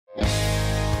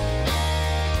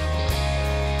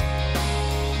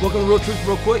Welcome to Real Truth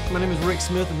Real Quick. My name is Rick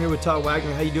Smith. I'm here with Todd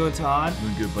Wagner. How you doing, Todd?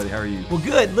 Doing good, buddy. How are you? Well,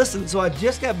 good. Listen, so I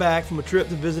just got back from a trip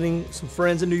to visiting some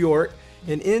friends in New York.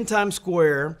 And in Times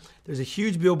Square, there's a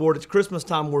huge billboard. It's Christmas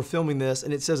time. We're filming this.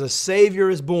 And it says, "A Savior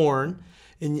is born."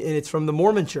 And it's from the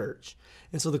Mormon Church.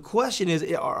 And so the question is,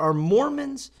 are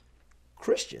Mormons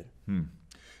Christian?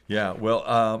 Yeah,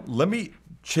 well, let me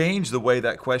change the way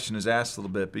that question is asked a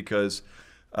little bit because,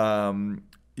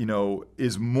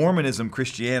 is Mormonism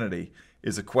Christianity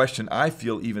is a question I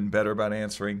feel even better about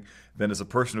answering than as a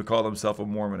person who calls himself a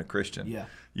Mormon a Christian. Yeah.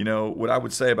 You know, what I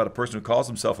would say about a person who calls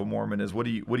himself a Mormon is, what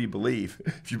do you believe?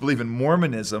 If you believe in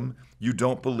Mormonism, you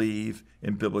don't believe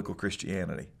in biblical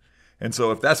Christianity. And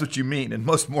so if that's what you mean, and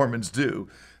most Mormons do,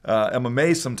 I'm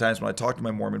amazed sometimes when I talk to my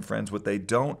Mormon friends what they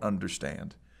don't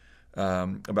understand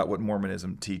about what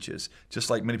Mormonism teaches. Just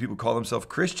like many people call themselves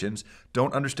Christians,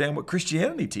 don't understand what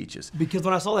Christianity teaches. Because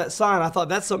when I saw that sign, I thought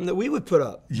that's something that we would put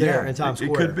up there in Times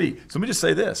Square. It could be. So let me just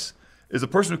say this. Is a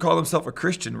person who calls himself a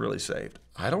Christian really saved?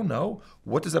 I don't know.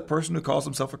 What does that person who calls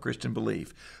himself a Christian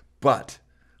believe? But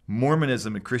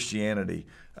Mormonism and Christianity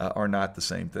are not the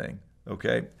same thing,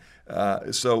 okay?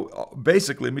 So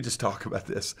basically, let me just talk about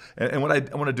this. And what I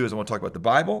want to do is I want to talk about the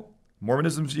Bible,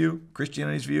 Mormonism's view,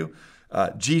 Christianity's view,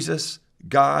 Jesus,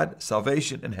 God,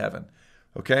 salvation, and heaven.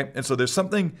 Okay? And so there's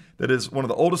something that is one of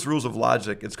the oldest rules of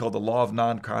logic. It's called the law of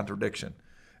non-contradiction.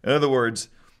 In other words,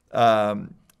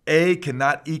 A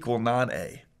cannot equal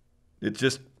non-A.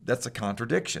 That's a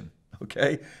contradiction.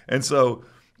 Okay? And so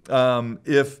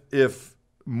if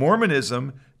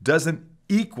Mormonism doesn't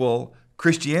equal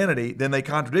Christianity, then they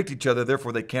contradict each other,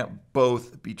 therefore they can't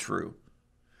both be true.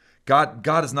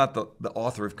 God is not the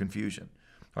author of confusion.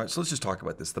 All right, so let's just talk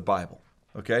about this, the Bible,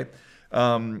 okay?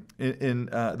 In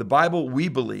the Bible, we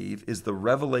believe, is the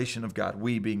revelation of God,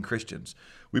 we being Christians.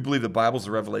 We believe the Bible is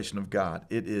the revelation of God.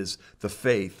 It is the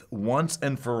faith once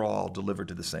and for all delivered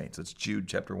to the saints. It's Jude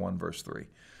chapter 1, verse 3.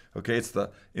 Okay, it's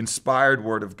the inspired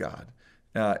word of God.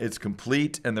 It's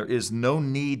complete, and there is no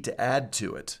need to add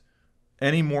to it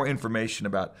any more information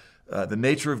about the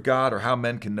nature of God or how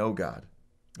men can know God.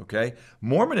 Okay?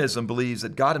 Mormonism believes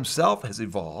that God himself has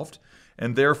evolved,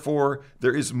 and therefore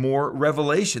there is more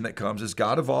revelation that comes. As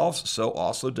God evolves, so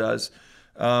also does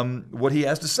what he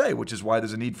has to say, which is why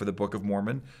there's a need for the Book of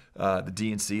Mormon, the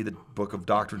D&C, the Book of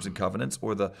Doctrines and Covenants,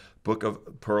 or the Book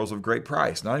of Pearls of Great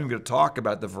Price. Not even going to talk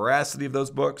about the veracity of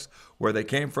those books, where they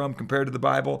came from compared to the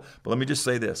Bible, but let me just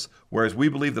say this. Whereas we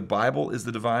believe the Bible is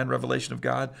the divine revelation of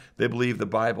God, they believe the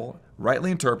Bible,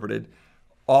 rightly interpreted,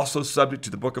 also subject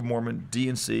to the Book of Mormon,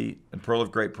 D&C, and Pearl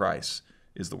of Great Price,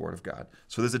 is the Word of God.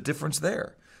 So there's a difference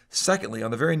there. Secondly,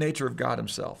 on the very nature of God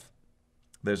himself,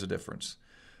 there's a difference.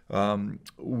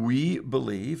 We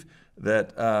believe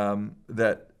that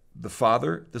the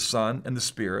Father, the Son, and the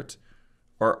Spirit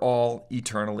are all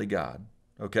eternally God.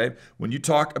 Okay? When you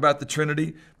talk about the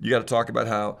Trinity, you got to talk about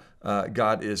how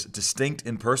God is distinct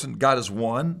in person. God is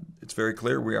one. It's very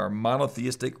clear. We are a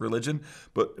monotheistic religion,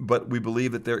 but we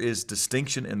believe that there is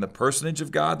distinction in the personage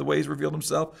of God, the way he's revealed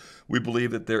himself. We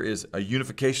believe that there is a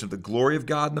unification of the glory of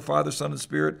God in the Father, Son, and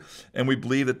Spirit, and we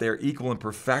believe that they're equal in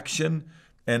perfection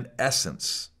and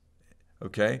essence.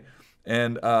 Okay?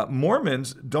 And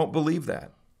Mormons don't believe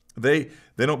that. They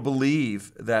don't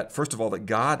believe that, first of all, that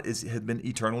God had been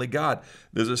eternally God.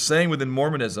 There's a saying within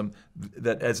Mormonism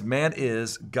that as man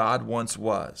is, God once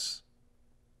was.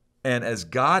 And as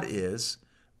God is,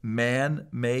 man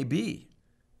may be.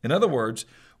 In other words,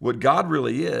 what God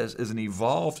really is an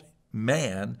evolved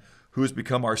man who has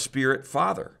become our spirit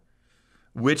father,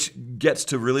 which gets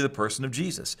to really the person of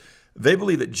Jesus. They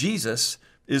believe that Jesus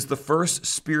is the first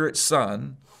spirit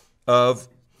son of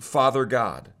Father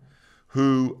God,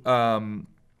 who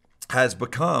has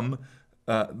become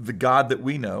the God that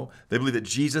we know. They believe that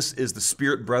Jesus is the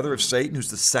spirit brother of Satan,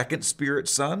 who's the second spirit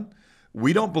son.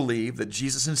 We don't believe that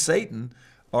Jesus and Satan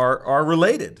are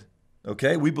related.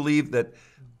 Okay? We believe that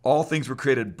all things were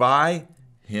created by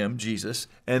him, Jesus,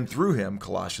 and through him,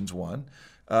 Colossians 1,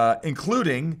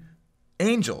 including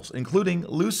angels, including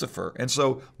Lucifer. And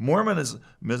so Mormonism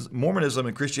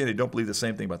and Christianity don't believe the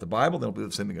same thing about the Bible. They don't believe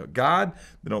the same thing about God.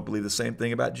 They don't believe the same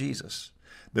thing about Jesus.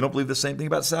 They don't believe the same thing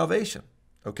about salvation.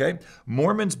 Okay?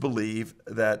 Mormons believe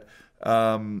that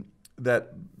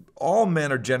that all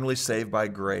men are generally saved by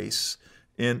grace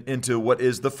into what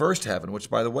is the first heaven, which,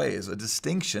 by the way, is a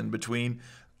distinction between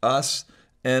us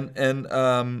and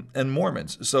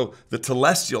Mormons. So the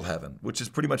telestial heaven, which is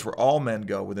pretty much where all men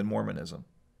go within Mormonism,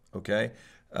 okay,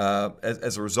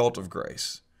 as a result of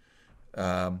grace.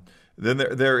 Then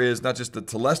there is not just the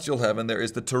telestial heaven, there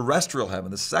is the terrestrial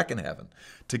heaven, the second heaven.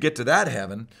 To get to that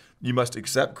heaven, you must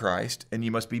accept Christ and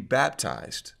you must be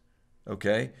baptized.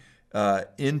 okay,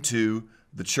 into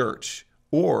the church,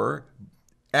 or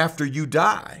after you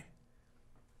die,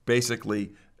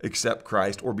 basically accept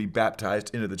Christ or be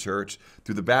baptized into the church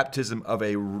through the baptism of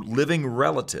a living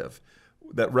relative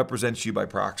that represents you by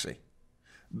proxy.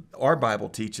 Our Bible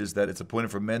teaches that it's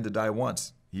appointed for men to die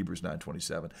once, Hebrews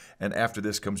 9:27, and after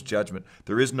this comes judgment.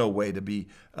 There is no way to be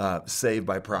saved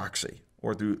by proxy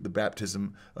or through the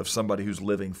baptism of somebody who's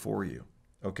living for you.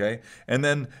 Okay? And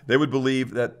then they would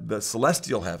believe that the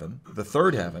celestial heaven, the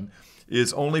third heaven,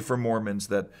 is only for Mormons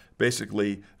that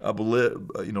basically live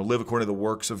according to the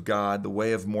works of God, the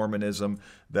way of Mormonism,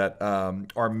 that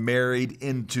are married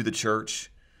into the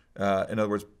church. In other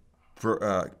words,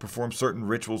 perform certain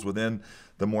rituals within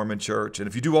the Mormon church. And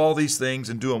if you do all these things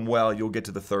and do them well, you'll get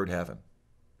to the third heaven.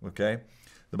 Okay?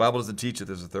 The Bible doesn't teach that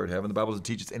there's a third heaven. The Bible doesn't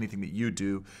teach us anything that you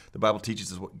do. The Bible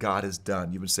teaches us what God has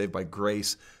done. You've been saved by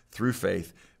grace through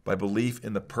faith, by belief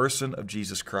in the person of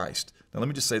Jesus Christ. Now, let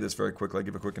me just say this very quickly. I'll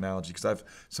give a quick analogy because I have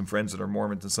some friends that are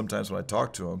Mormons, and sometimes when I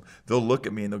talk to them, they'll look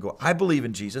at me and they'll go, I believe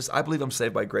in Jesus. I believe I'm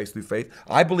saved by grace through faith.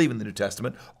 I believe in the New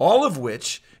Testament, all of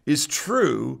which is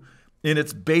true in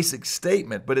its basic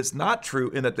statement, but it's not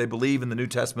true in that they believe in the New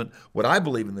Testament what I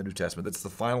believe in the New Testament. That's the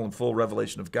final and full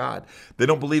revelation of God. They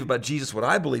don't believe about Jesus what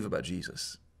I believe about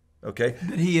Jesus. Okay?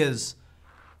 That he is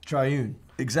triune.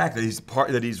 Exactly.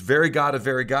 That he's very God of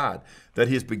very God. That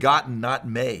he is begotten, not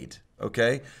made.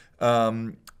 Okay?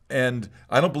 And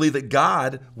I don't believe that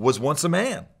God was once a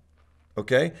man.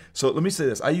 Okay? So let me say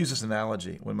this. I use this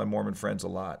analogy with my Mormon friends a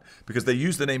lot because they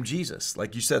use the name Jesus.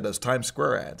 Like you said, those Times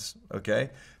Square ads. Okay?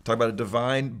 Talk about a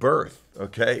divine birth.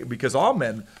 Okay? Because all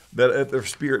men, that their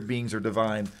spirit beings are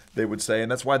divine, they would say.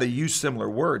 And that's why they use similar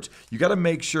words. You got to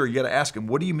make sure, you got to ask them,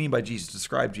 what do you mean by Jesus?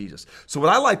 Describe Jesus. So what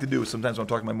I like to do is sometimes when I'm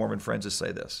talking to my Mormon friends is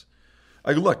say this.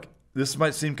 I go, look, this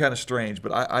might seem kind of strange,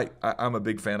 but I'm a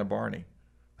big fan of Barney.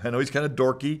 I know he's kind of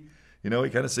dorky. You know,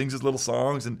 he kind of sings his little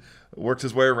songs and works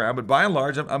his way around. But by and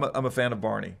large, I'm a fan of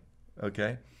Barney,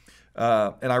 okay?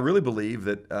 And I really believe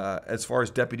that as far as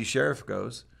deputy sheriff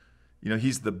goes, you know,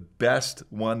 he's the best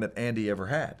one that Andy ever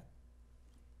had.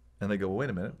 And they go, well,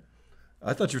 wait a minute.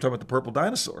 I thought you were talking about the purple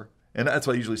dinosaur. And that's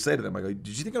what I usually say to them. I go, did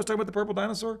you think I was talking about the purple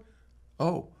dinosaur?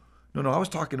 Oh, no, I was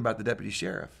talking about the deputy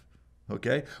sheriff,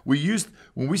 okay? When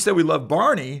we say we love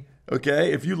Barney,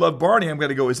 okay, if you love Barney, I'm going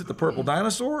to go, is it the purple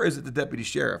dinosaur or is it the deputy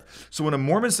sheriff? So when a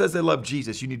Mormon says they love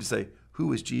Jesus, you need to say,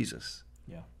 who is Jesus?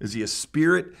 Yeah. Is he a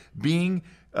spirit being,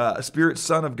 a spirit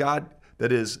son of God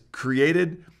that is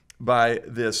created by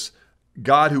this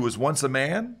God who was once a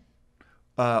man?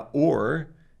 Or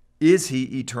is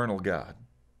he eternal God?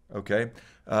 Okay?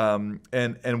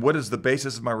 And what is the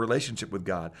basis of my relationship with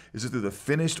God? Is it through the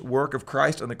finished work of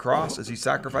Christ on the cross as he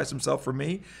sacrificed himself for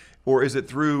me? Or is it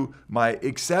through my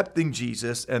accepting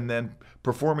Jesus and then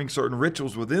performing certain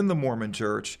rituals within the Mormon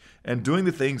church and doing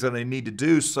the things that I need to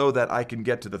do so that I can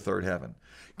get to the third heaven?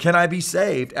 Can I be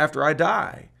saved after I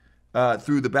die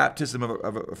through the baptism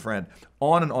of a friend?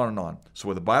 On and on and on. So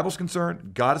where the Bible's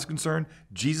concerned, God is concerned,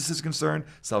 Jesus is concerned,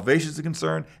 salvation is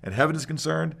concerned, and heaven is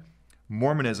concerned,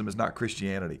 Mormonism is not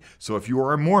Christianity. So if you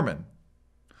are a Mormon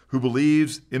who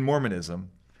believes in Mormonism,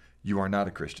 you are not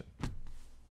a Christian.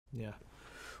 Yeah.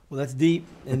 Well, that's deep,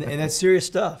 and that's serious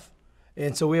stuff.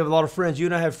 And so we have a lot of friends. You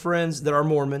and I have friends that are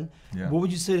Mormon. Yeah. What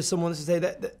would you say to someone that says, hey,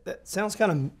 that sounds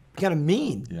kind of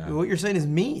mean? Yeah. What you're saying is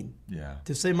mean. Yeah.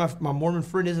 To say my Mormon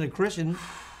friend isn't a Christian.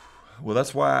 Well,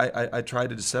 that's why I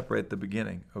tried to separate at the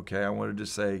beginning. Okay, I wanted to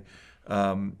say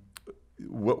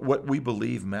what we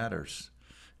believe matters,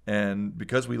 and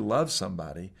because we love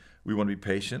somebody, we want to be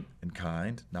patient and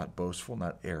kind, not boastful,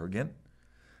 not arrogant,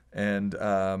 and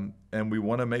we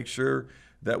want to make sure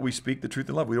that we speak the truth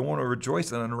in love. We don't want to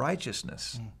rejoice in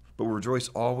unrighteousness, but we rejoice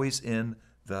always in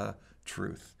the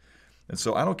truth. And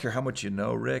so I don't care how much you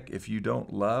know, Rick. If you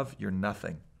don't love, you're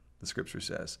nothing, the Scripture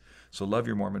says. So love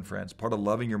your Mormon friends. Part of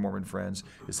loving your Mormon friends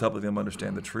is helping them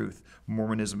understand the truth.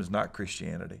 Mormonism is not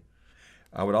Christianity.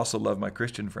 I would also love my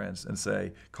Christian friends and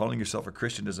say, calling yourself a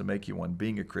Christian doesn't make you one.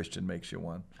 Being a Christian makes you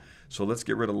one. So let's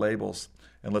get rid of labels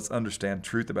and let's understand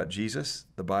truth about Jesus,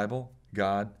 the Bible,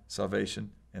 God,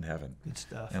 salvation, and heaven. Good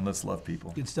stuff. And let's love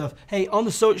people. Good stuff. Hey, on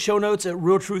the show notes at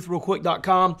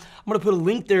realtruthrealquick.com, I'm going to put a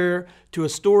link there to a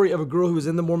story of a girl who was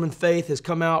in the Mormon faith, has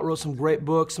come out, wrote some great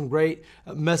books, some great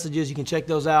messages. You can check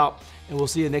those out, and we'll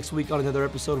see you next week on another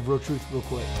episode of Real Truth Real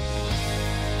Quick.